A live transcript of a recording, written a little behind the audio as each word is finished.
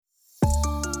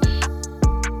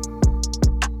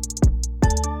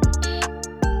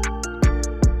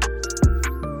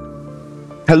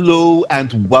Hello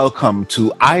and welcome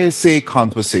to ISA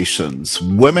Conversations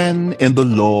Women in the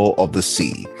Law of the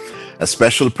Sea, a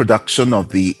special production of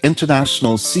the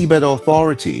International Seabed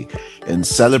Authority in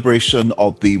celebration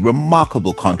of the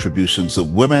remarkable contributions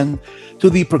of women to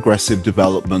the progressive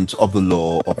development of the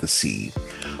law of the sea.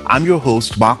 I'm your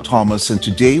host, Mark Thomas, and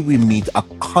today we meet a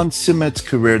consummate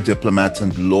career diplomat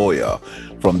and lawyer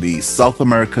from the South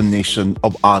American nation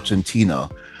of Argentina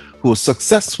who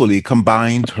successfully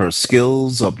combined her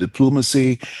skills of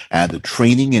diplomacy and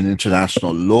training in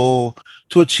international law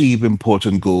to achieve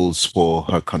important goals for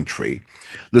her country.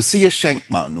 Lucia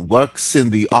Scheinkman works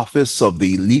in the office of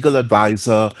the legal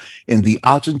advisor in the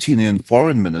Argentinian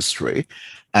Foreign Ministry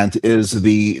and is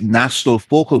the national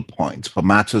focal point for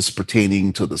matters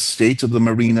pertaining to the state of the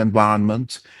marine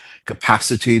environment,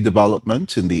 capacity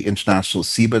development in the International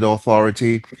Seabed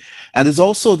Authority, and is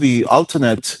also the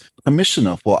alternate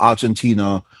commissioner for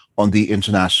Argentina on the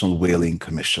International Whaling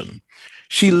Commission.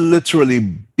 She literally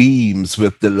beams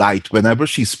with delight whenever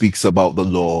she speaks about the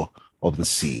law of the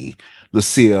sea.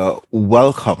 Lucia,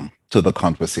 welcome to the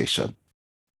conversation.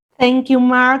 Thank you,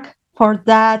 Mark, for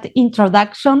that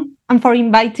introduction and for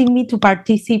inviting me to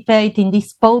participate in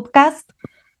this podcast.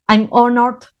 I'm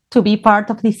honored to be part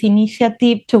of this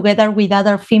initiative together with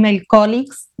other female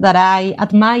colleagues that I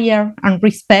admire and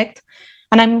respect.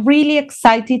 And I'm really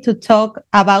excited to talk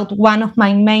about one of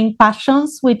my main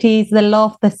passions, which is the law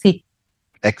of the sea.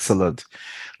 Excellent.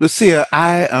 Lucia,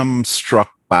 I am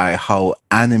struck by how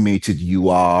animated you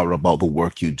are about the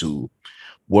work you do,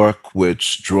 work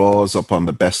which draws upon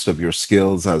the best of your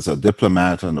skills as a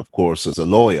diplomat and, of course, as a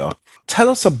lawyer. Tell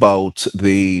us about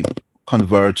the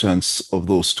convergence of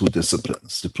those two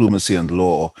disciplines, diplomacy and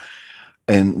law,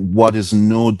 and what is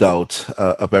no doubt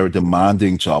a very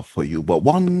demanding job for you, but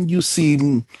one you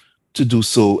seem to do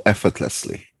so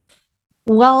effortlessly.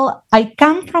 Well, I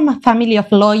come from a family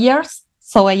of lawyers,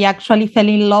 so I actually fell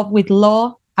in love with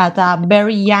law at a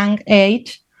very young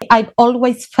age. I've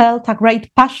always felt a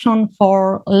great passion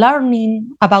for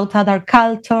learning about other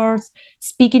cultures,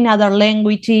 speaking other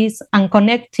languages, and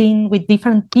connecting with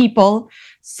different people.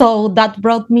 So that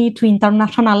brought me to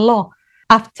international law.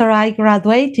 After I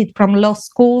graduated from law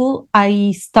school,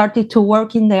 I started to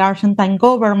work in the Argentine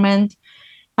government,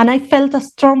 and I felt a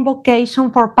strong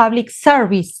vocation for public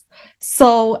service.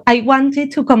 So I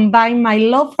wanted to combine my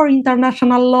love for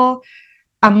international law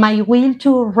and my will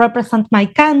to represent my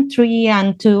country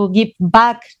and to give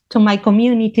back to my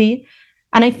community.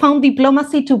 And I found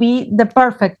diplomacy to be the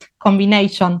perfect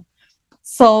combination.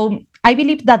 So I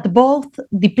believe that both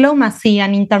diplomacy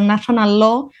and international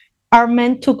law are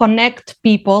meant to connect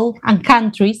people and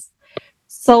countries.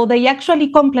 So they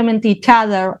actually complement each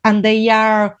other and they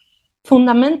are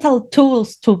fundamental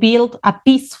tools to build a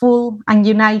peaceful and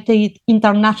united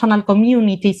international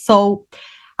community. So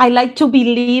I like to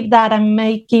believe that I'm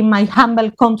making my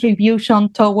humble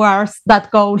contribution towards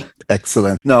that goal.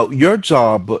 Excellent. Now, your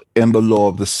job in the law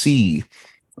of the sea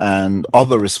and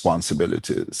other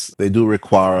responsibilities, they do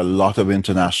require a lot of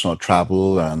international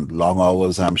travel and long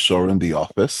hours, I'm sure, in the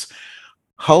office.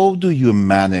 How do you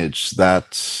manage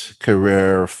that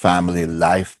career family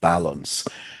life balance?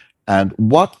 And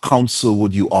what counsel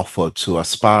would you offer to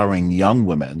aspiring young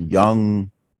women, young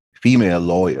female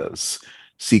lawyers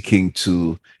seeking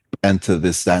to enter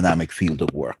this dynamic field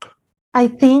of work? I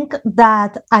think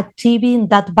that achieving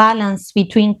that balance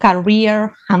between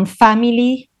career and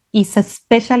family is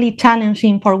especially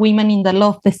challenging for women in the law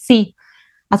of the sea,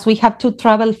 as we have to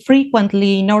travel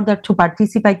frequently in order to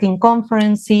participate in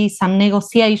conferences and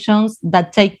negotiations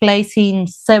that take place in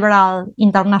several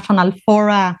international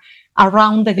fora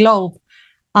around the globe.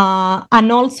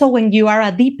 And also, when you are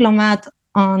a diplomat,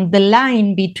 the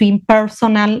line between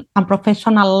personal and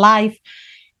professional life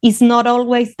is not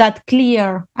always that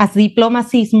clear, as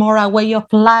diplomacy is more a way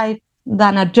of life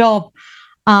than a job.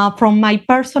 From my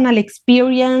personal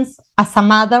experience as a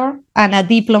mother and a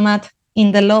diplomat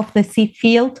in the law of the sea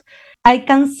field, I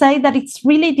can say that it's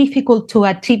really difficult to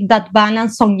achieve that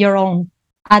balance on your own.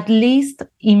 At least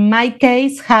in my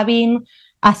case, having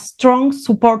a strong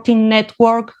supporting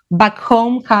network back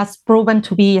home has proven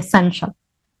to be essential.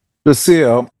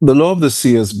 Lucia, the law of the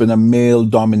sea has been a male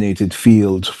dominated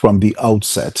field from the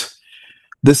outset.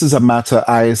 This is a matter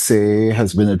ISA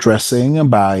has been addressing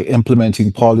by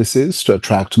implementing policies to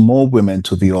attract more women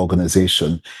to the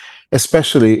organization,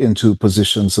 especially into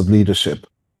positions of leadership.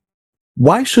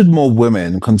 Why should more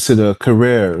women consider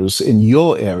careers in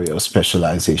your area of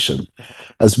specialization,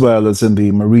 as well as in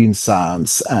the marine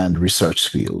science and research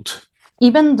field?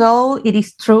 Even though it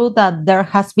is true that there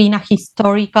has been a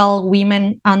historical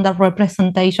women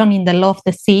underrepresentation in the law of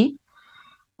the sea,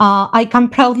 I can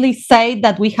proudly say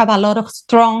that we have a lot of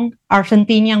strong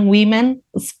Argentinian women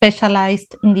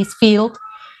specialized in this field.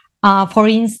 For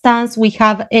instance, we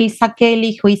have Elsa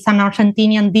Kelly, who is an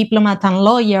Argentinian diplomat and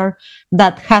lawyer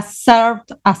that has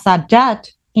served as a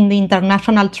judge in the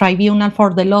International Tribunal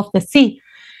for the Law of the Sea.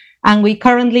 And we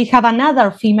currently have another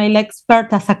female expert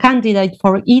as a candidate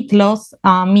for ITLOS,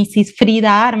 Mrs. Frida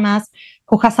Armas,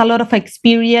 who has a lot of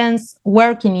experience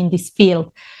working in this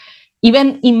field.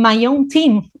 Even in my own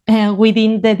team,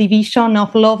 within the Division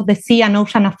of Law of the Sea and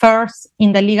Ocean Affairs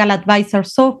in the Legal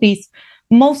Advisor's Office,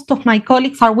 most of my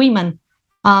colleagues are women.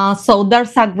 So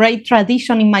there's a great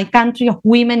tradition in my country of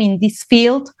women in this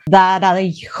field that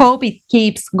I hope it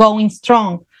keeps going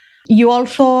strong. You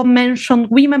also mentioned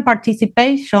women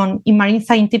participation in marine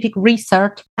scientific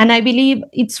research, and I believe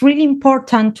it's really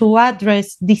important to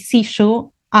address this issue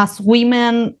as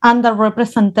women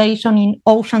underrepresentation in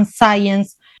ocean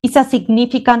science is a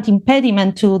significant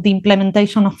impediment to the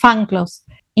implementation of UNCLOS.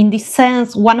 In this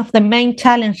sense, one of the main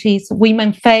challenges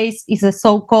women face is the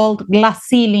so-called glass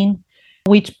ceiling,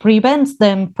 which prevents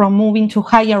them from moving to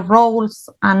higher roles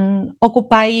and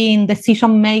occupying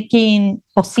decision-making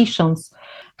positions.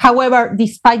 However,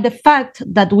 despite the fact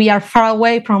that we are far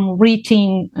away from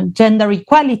reaching gender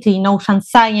equality in ocean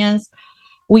science,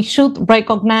 we should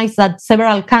recognize that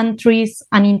several countries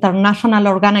and international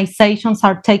organizations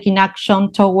are taking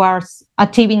action towards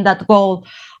achieving that goal.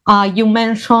 You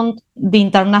mentioned the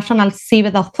International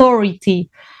Seabed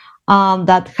Authority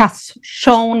that has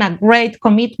shown a great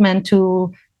commitment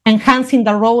to enhancing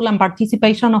the role and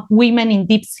participation of women in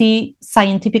deep sea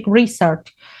scientific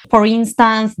research. For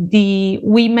instance, the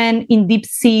Women in Deep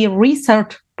Sea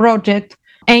Research project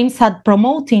aims at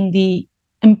promoting the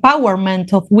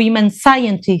empowerment of women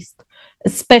scientists,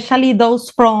 especially those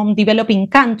from developing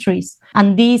countries.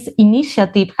 And this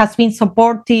initiative has been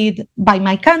supported by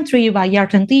my country, by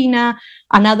Argentina,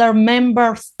 and other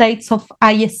member states of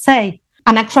ISA.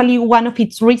 And actually, one of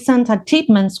its recent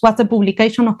achievements was the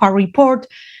publication of a report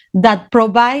that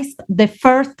provides the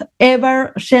first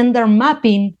ever gender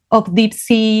mapping of deep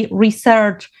sea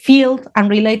research field and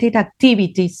related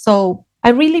activities. So I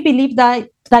really believe that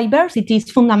diversity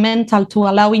is fundamental to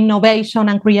allow innovation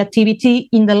and creativity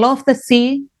in the law of the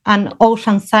sea and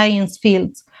ocean science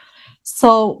fields.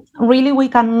 So really, we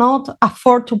cannot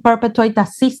afford to perpetuate a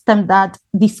system that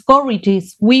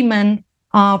discourages women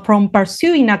from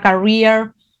pursuing a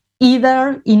career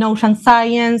either in ocean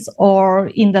science or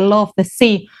in the law of the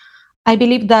sea. I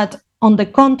believe that, on the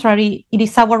contrary, it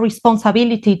is our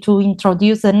responsibility to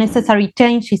introduce the necessary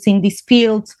changes in these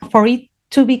fields for it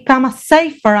to become a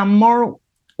safer and more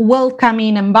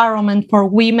welcoming environment for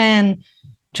women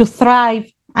to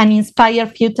thrive and inspire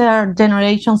future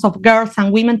generations of girls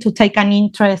and women to take an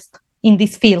interest in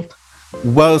this field.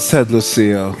 Well said,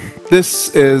 Lucia.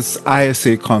 This is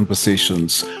ISA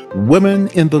Conversations, Women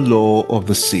in the Law of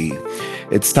the Sea.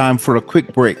 It's time for a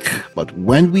quick break, but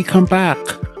when we come back,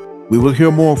 we will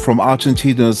hear more from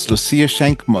Argentina's Lucia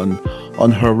Scheinkman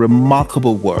on her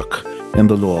remarkable work in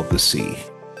the law of the sea.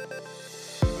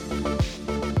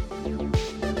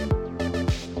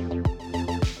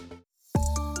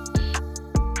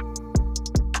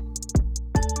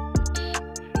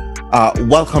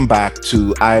 Welcome back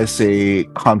to ISA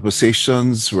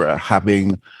Conversations. We're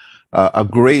having a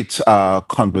great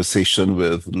conversation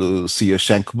with Lucia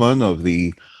Scheinkman of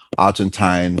the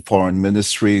Argentine Foreign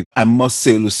Ministry. I must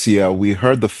say, Lucia, we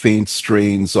heard the faint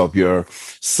strains of your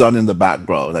son in the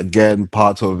background. Again,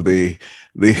 part of the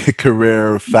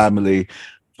career family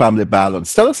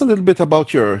balance. Tell us a little bit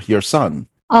about your son.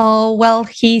 Oh, well,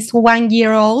 he's 1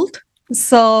 year old.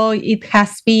 So it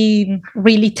has been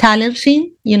really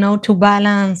challenging, to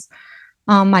balance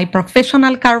my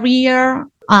professional career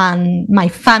and my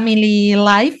family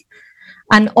life.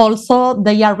 And also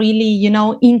they are really,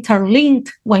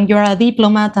 interlinked. When you're a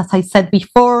diplomat, as I said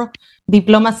before,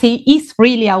 diplomacy is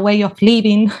really a way of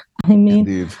living.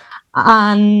 Indeed.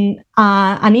 And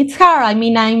it's hard.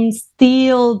 I'm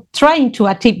still trying to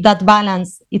achieve that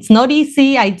balance. It's not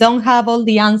easy. I don't have all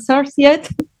the answers yet,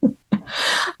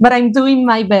 but I'm doing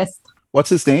my best.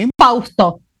 What's his name?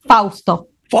 Fausto. Fausto.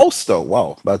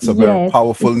 Wow, that's a very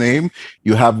powerful name.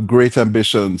 You have great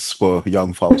ambitions for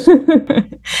young Fausto.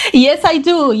 Yes, I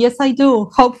do.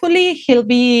 Hopefully, he'll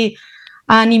be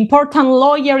an important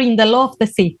lawyer in the law of the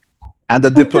sea. And a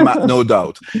diplomat, no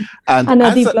doubt. And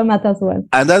a diplomat as well.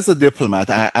 And as a diplomat,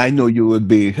 I know you would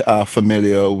be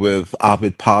familiar with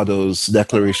Arvid Pardo's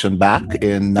declaration back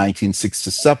in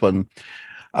 1967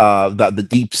 that the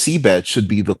deep seabed should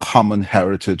be the common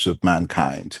heritage of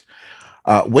mankind.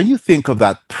 When you think of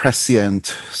that prescient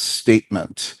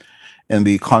statement in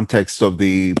the context of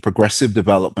the progressive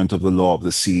development of the law of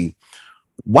the sea.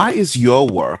 Why is your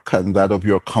work and that of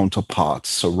your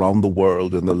counterparts around the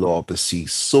world in the law of the sea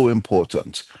so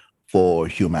important for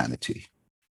humanity?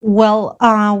 Well,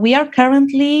 we are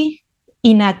currently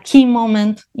in a key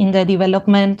moment in the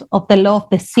development of the law of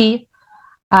the sea,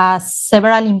 as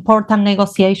several important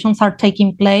negotiations are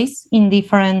taking place in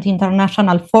different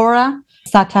international fora,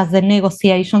 such as the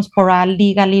negotiations for a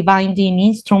legally binding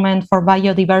instrument for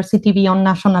biodiversity beyond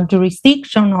national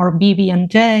jurisdiction, or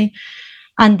BBNJ,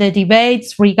 and the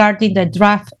debates regarding the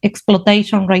draft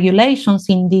exploitation regulations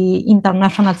in the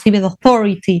International Civil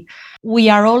Authority. We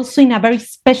are also in a very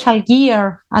special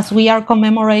year as we are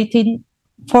commemorating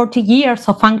 40 years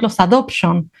of UNCLOS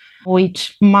adoption,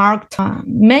 which marked a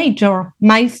major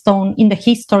milestone in the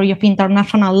history of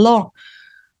international law.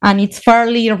 And it's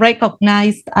fairly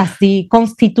recognized as the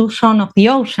Constitution of the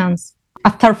Oceans.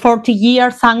 After 40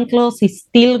 years, UNCLOS is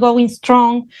still going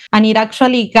strong, and it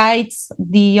actually guides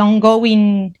the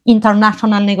ongoing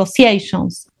international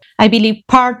negotiations. I believe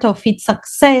part of its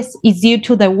success is due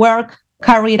to the work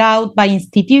carried out by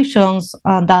institutions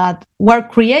that were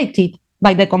created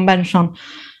by the Convention.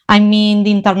 I mean,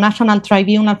 the International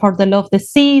Tribunal for the Law of the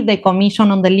Sea, the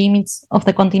Commission on the Limits of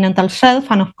the Continental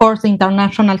Shelf, and of course, the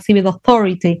International Civil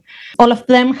Authority. All of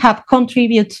them have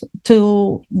contributed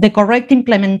to the correct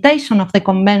implementation of the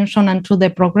Convention and to the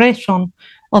progression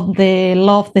of the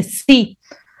law of the sea.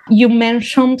 You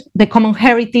mentioned the common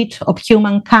heritage of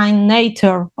humankind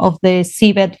nature of the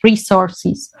seabed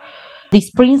resources. This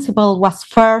principle was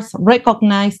first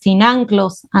recognized in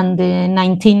UNCLOS and the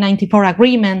 1994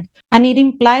 agreement, and it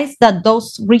implies that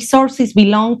those resources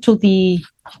belong to the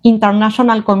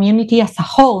international community as a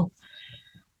whole.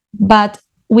 But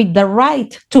with the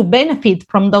right to benefit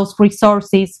from those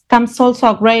resources comes also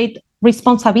a great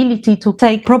responsibility to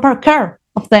take proper care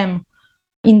of them.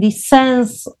 In this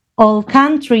sense, all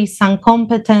countries and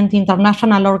competent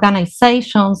international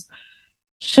organizations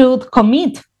should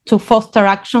commit to foster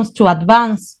actions to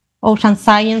advance ocean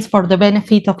science for the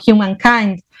benefit of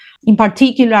humankind. In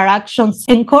particular, actions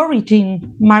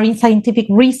encouraging marine scientific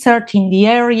research in the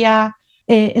area,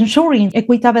 ensuring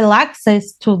equitable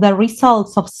access to the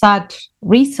results of such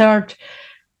research,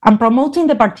 and promoting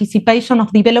the participation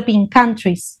of developing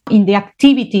countries in the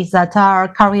activities that are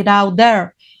carried out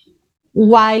there,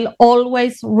 while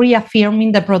always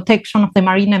reaffirming the protection of the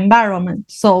marine environment.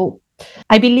 So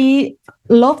I believe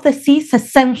law of the sea is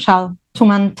essential to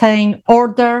maintain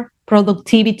order,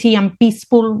 productivity, and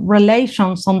peaceful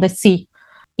relations on the sea.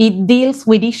 It deals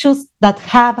with issues that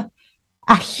have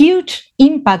a huge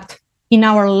impact in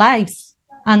our lives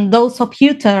and those of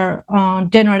future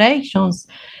generations,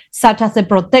 such as the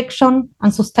protection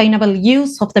and sustainable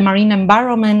use of the marine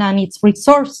environment and its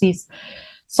resources.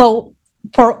 So,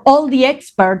 for all the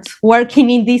experts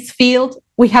working in this field,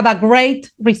 we have a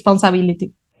great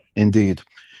responsibility. Indeed.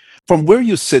 From where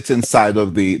you sit inside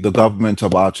of the government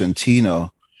of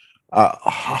Argentina,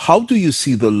 how do you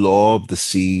see the law of the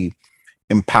sea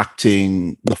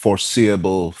impacting the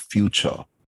foreseeable future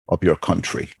of your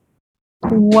country?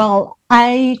 Well,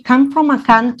 I come from a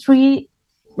country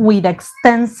with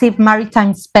extensive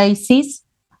maritime spaces.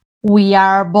 We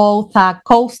are both a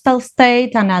coastal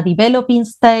state and a developing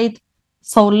state.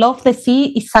 So law of the sea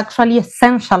is actually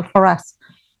essential for us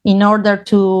in order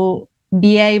to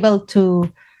be able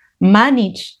to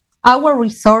manage our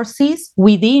resources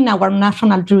within our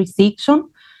national jurisdiction,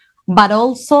 but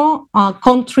also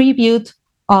contribute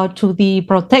to the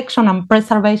protection and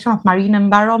preservation of marine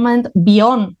environment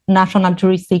beyond national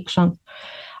jurisdiction.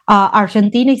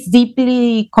 Argentina is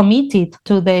deeply committed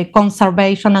to the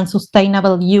conservation and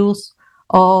sustainable use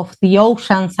of the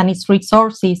oceans and its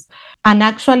resources. And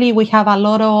actually, we have a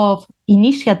lot of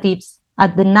initiatives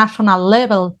at the national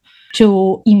level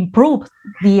to improve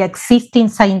the existing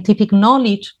scientific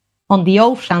knowledge on the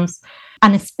oceans,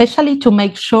 and especially to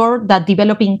make sure that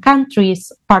developing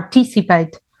countries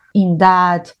participate in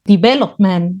that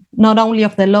development, not only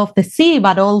of the law of the sea,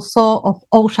 but also of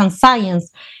ocean science.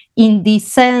 In this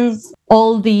sense,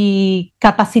 all the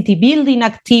capacity building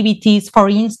activities, for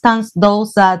instance,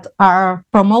 those that are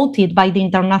promoted by the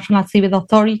International Civil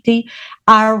Authority,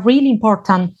 are really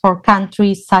important for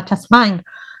countries such as mine.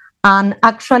 And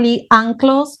actually,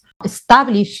 UNCLOS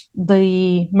established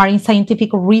the marine scientific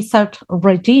research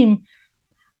regime,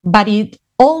 but it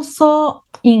also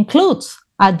includes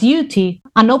a duty,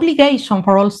 an obligation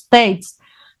for all states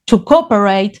to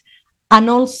cooperate and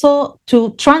also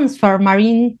to transfer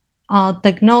marine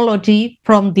technology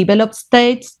from developed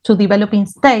states to developing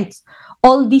states.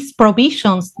 All these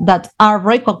provisions that are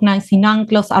recognized in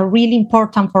UNCLOS are really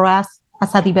important for us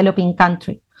as a developing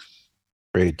country.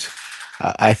 Great.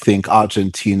 I think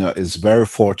Argentina is very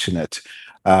fortunate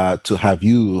to have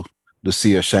you,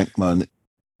 Lucia Schenkman,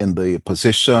 in the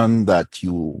position that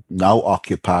you now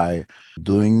occupy,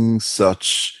 doing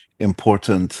such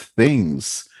important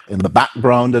things in the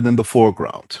background and in the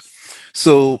foreground.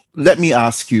 So let me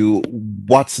ask you,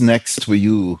 what's next for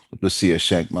you, Lucia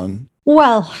Schenkman?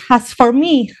 Well, as for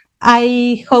me,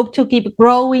 I hope to keep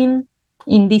growing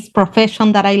in this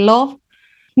profession that I love.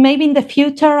 Maybe in the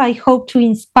future, I hope to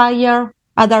inspire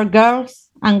other girls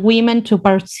and women to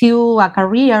pursue a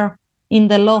career in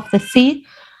the law of the sea.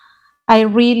 I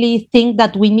really think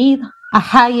that we need a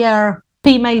higher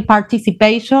female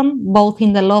participation, both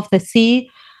in the law of the sea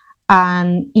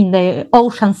and in the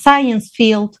ocean science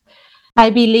field. I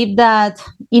believe that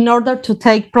in order to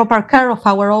take proper care of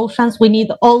our oceans, we need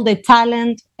all the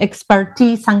talent,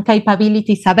 expertise, and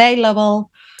capabilities available.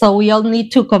 So we all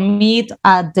need to commit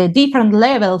at the different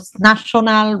levels,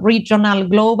 national, regional,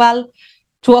 global,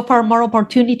 to offer more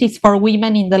opportunities for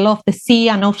women in the law of the sea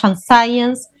and ocean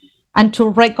science, and to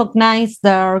recognize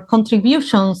their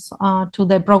contributions to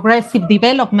the progressive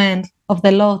development of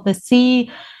the law of the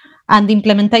sea and the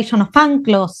implementation of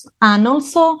UNCLOS, and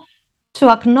also to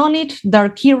acknowledge their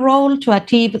key role to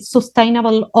achieve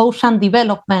sustainable ocean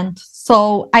development.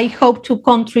 So I hope to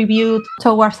contribute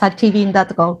towards achieving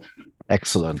that goal.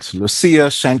 Excellent. Lucia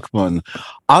Schenkman,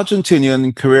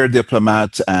 Argentinian career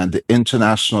diplomat and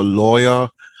international lawyer,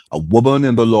 a woman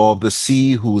in the law of the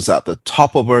sea who's at the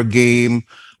top of her game,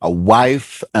 a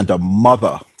wife and a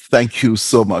mother. Thank you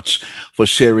so much for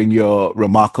sharing your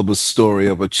remarkable story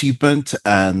of achievement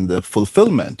and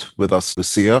fulfillment with us,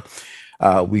 Lucia.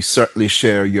 We certainly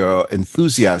share your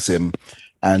enthusiasm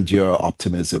and your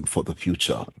optimism for the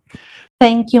future.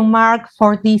 Thank you, Mark,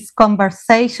 for this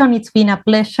conversation. It's been a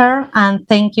pleasure. And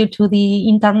thank you to the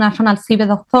International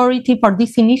Seabed Authority for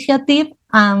this initiative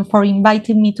and for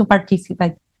inviting me to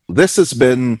participate. This has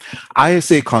been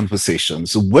ISA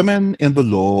Conversations, Women in the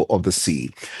Law of the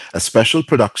Sea, a special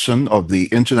production of the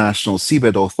International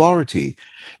Seabed Authority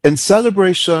in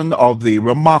celebration of the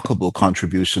remarkable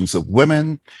contributions of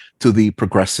women to the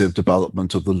progressive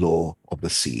development of the law of the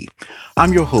sea.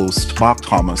 I'm your host, Mark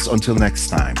Thomas. Until next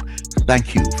time,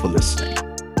 thank you for listening.